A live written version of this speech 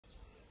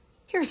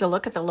Here's a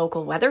look at the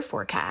local weather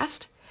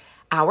forecast.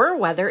 Our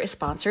weather is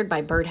sponsored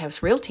by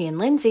Birdhouse Realty in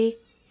Lindsay.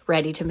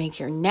 Ready to make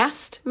your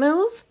nest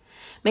move?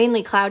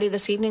 Mainly cloudy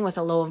this evening with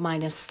a low of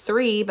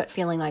 -3, but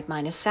feeling like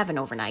 -7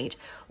 overnight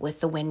with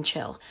the wind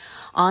chill.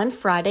 On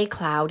Friday,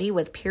 cloudy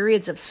with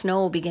periods of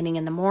snow beginning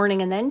in the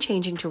morning and then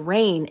changing to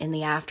rain in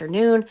the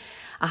afternoon.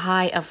 A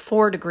high of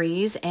 4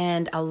 degrees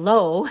and a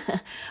low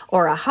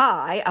or a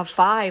high of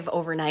 5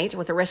 overnight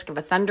with a risk of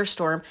a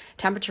thunderstorm.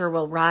 Temperature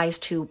will rise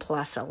to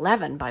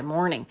 +11 by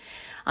morning.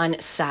 On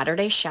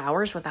Saturday,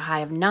 showers with a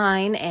high of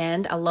 9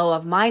 and a low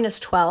of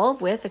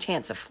 -12 with a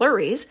chance of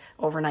flurries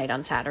overnight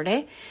on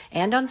Saturday.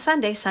 And on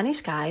Sunday, sunny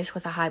skies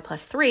with a high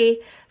 +3,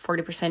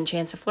 40%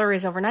 chance of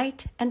flurries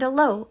overnight, and a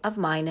low of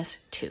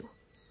 -2.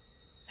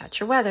 That's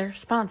your weather,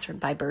 sponsored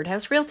by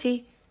Birdhouse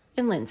Realty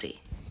in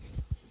Lindsay.